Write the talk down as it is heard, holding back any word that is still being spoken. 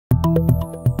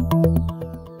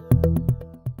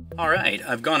Alright,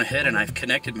 I've gone ahead and I've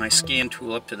connected my scan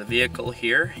tool up to the vehicle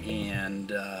here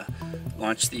and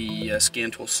launched the scan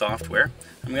tool software.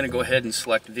 I'm going to go ahead and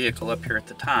select vehicle up here at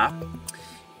the top,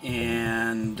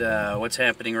 and what's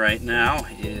happening right now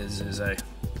is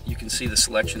you can see the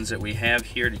selections that we have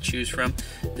here to choose from.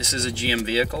 This is a GM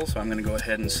vehicle, so I'm going to go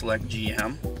ahead and select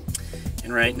GM.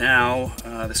 And right now,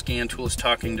 the scan tool is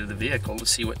talking to the vehicle to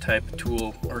see what type of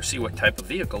tool or see what type of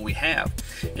vehicle we have.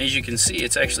 And as you can see,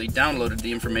 it's actually downloaded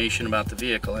the information about the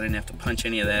vehicle. I didn't have to punch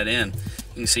any of that in.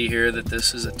 You can see here that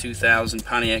this is a 2000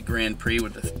 Pontiac Grand Prix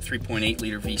with a 3.8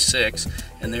 liter V6,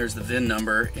 and there's the VIN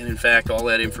number. And in fact, all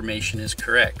that information is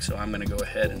correct. So I'm going to go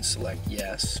ahead and select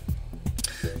yes.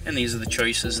 And these are the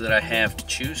choices that I have to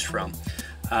choose from.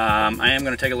 I am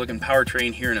going to take a look in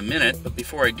powertrain here in a minute, but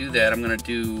before I do that, I'm going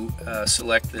to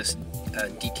select this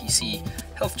DTC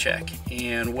health check.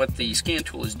 And what the scan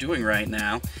tool is doing right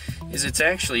now is it's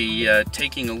actually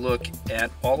taking a look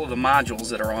at all of the modules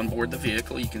that are on board the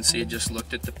vehicle. You can see it just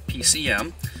looked at the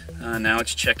PCM. Now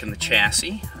it's checking the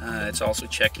chassis. It's also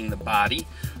checking the body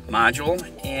module,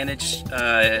 and it's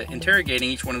interrogating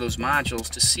each one of those modules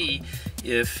to see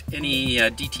if any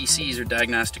DTCs or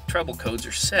diagnostic trouble codes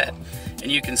are set.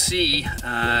 And you can see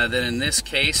that in this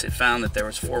case it found that there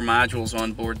was 4 modules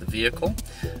on board the vehicle.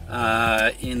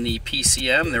 In the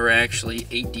PCM there were actually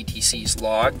 8 DTCs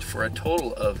logged for a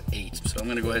total of 8. So I'm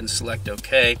going to go ahead and select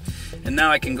OK. And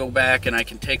now I can go back and I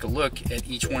can take a look at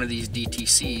each one of these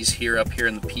DTCs here up here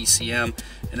in the PCM.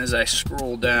 And as I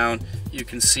scroll down, you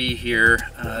can see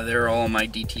here there are all my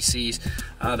DTCs.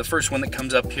 The first one that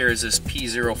comes up here is this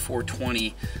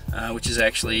P0420, which is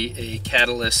actually a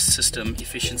catalyst system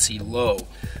efficiency low.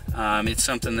 It's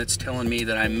something that's telling me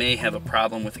that I may have a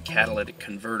problem with the catalytic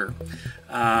converter.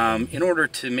 In order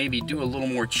to maybe do a little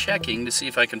more checking to see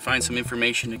if I can find some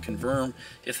information to confirm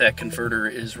if that converter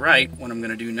is right, what I'm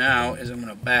going to do now is I'm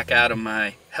going to back out of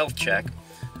my health check,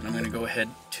 and I'm going to go ahead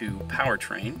to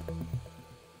powertrain.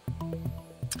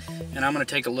 And I'm going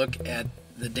to take a look at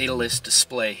the data list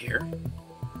display here.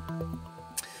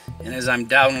 And as I'm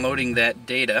downloading that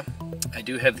data, I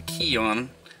do have the key on,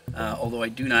 although I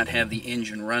do not have the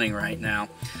engine running right now.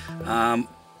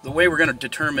 The way we're going to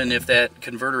determine if that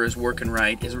converter is working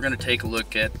right is we're going to take a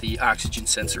look at the oxygen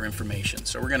sensor information.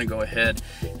 So we're going to go ahead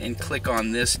and click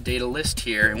on this data list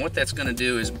here, and what that's going to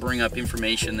do is bring up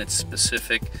information that's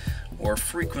specific or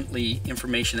frequently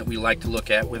information that we like to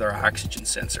look at with our oxygen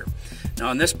sensor. Now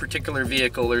on this particular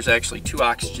vehicle there's actually 2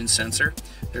 oxygen sensors.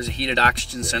 There's a heated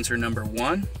oxygen sensor number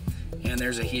 1 and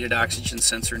there's a heated oxygen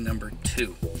sensor number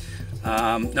 2.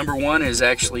 Number 1 is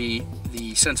actually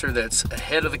the sensor that's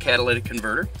ahead of the catalytic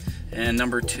converter, and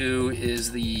number 2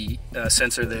 is the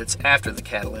sensor that's after the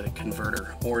catalytic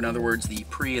converter, or in other words the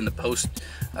pre and the post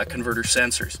converter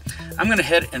sensors. I'm going to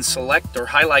head and select or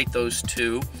highlight those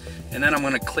 2, and then I'm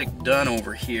going to click done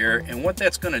over here, and what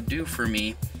that's going to do for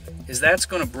me is that's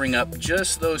going to bring up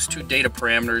just those 2 data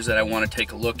parameters that I want to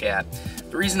take a look at.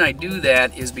 The reason I do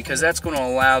that is because that's going to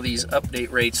allow these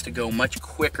update rates to go much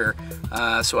quicker,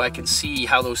 so I can see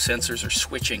how those sensors are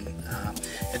switching.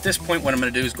 At this point what I'm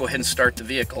going to do is go ahead and start the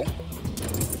vehicle.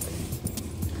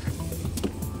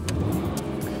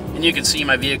 And you can see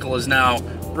my vehicle is now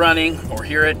running, or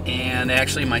hear it, and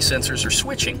actually my sensors are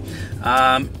switching.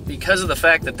 Because of the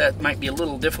fact that that might be a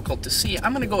little difficult to see,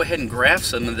 I'm going to go ahead and graph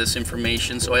some of this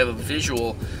information so I have a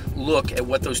visual look at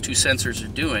what those 2 sensors are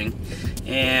doing.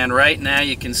 And right now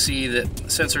you can see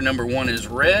that sensor number 1 is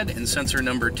red and sensor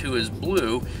number 2 is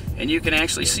blue, and you can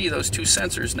actually see those 2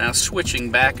 sensors now switching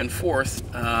back and forth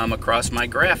across my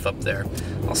graph up there.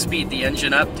 I'll speed the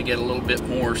engine up to get a little bit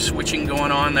more switching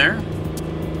going on there.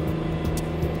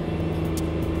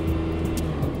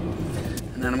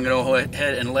 And then I'm going to go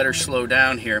ahead and let her slow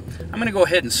down here. I'm going to go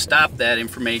ahead and stop that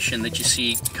information that you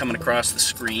see coming across the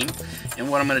screen. And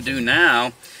what I'm going to do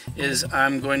now is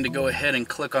I'm going to go ahead and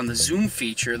click on the zoom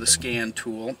feature of the scan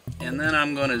tool, and then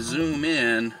I'm going to zoom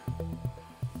in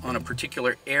on a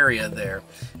particular area there.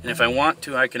 And if I want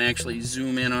to, I can actually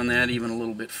zoom in on that even a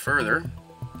little bit further.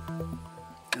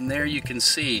 And there you can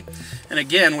see. And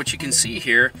again, what you can see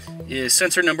here is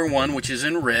sensor number 1, which is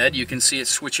in red. You can see it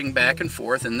switching back and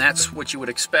forth, and that's what you would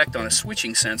expect on a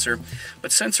switching sensor.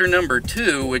 But sensor number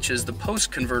 2, which is the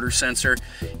post-converter sensor,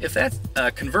 if that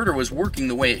converter was working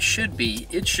the way it should be,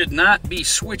 it should not be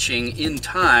switching in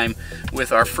time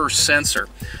with our first sensor.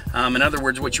 In other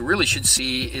words, what you really should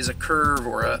see is a curve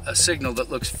or a signal that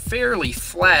looks fairly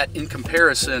flat in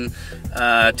comparison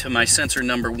to my sensor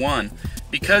number 1.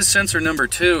 Because sensor number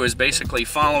 2 is basically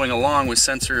following along with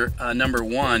sensor number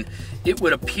 1, it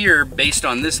would appear, based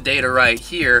on this data right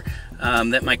here,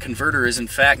 that my converter is in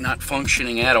fact not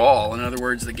functioning at all. In other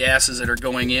words, the gases that are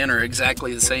going in are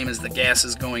exactly the same as the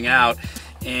gases going out,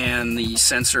 and the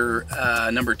sensor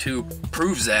number 2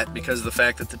 proves that because of the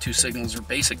fact that the two signals are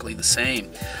basically the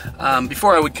same.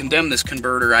 Before I would condemn this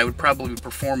converter, I would probably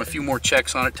perform a few more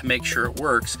checks on it to make sure it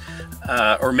works,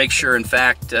 or make sure in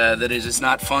fact that it is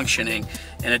not functioning.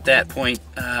 And at that point,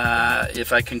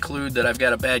 if I conclude that I've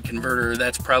got a bad converter,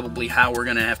 that's probably how we're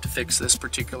going to have to fix this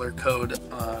particular code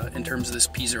in terms of this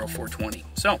P0420.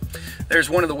 So there's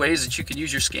one of the ways that you can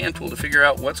use your scan tool to figure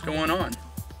out what's going on.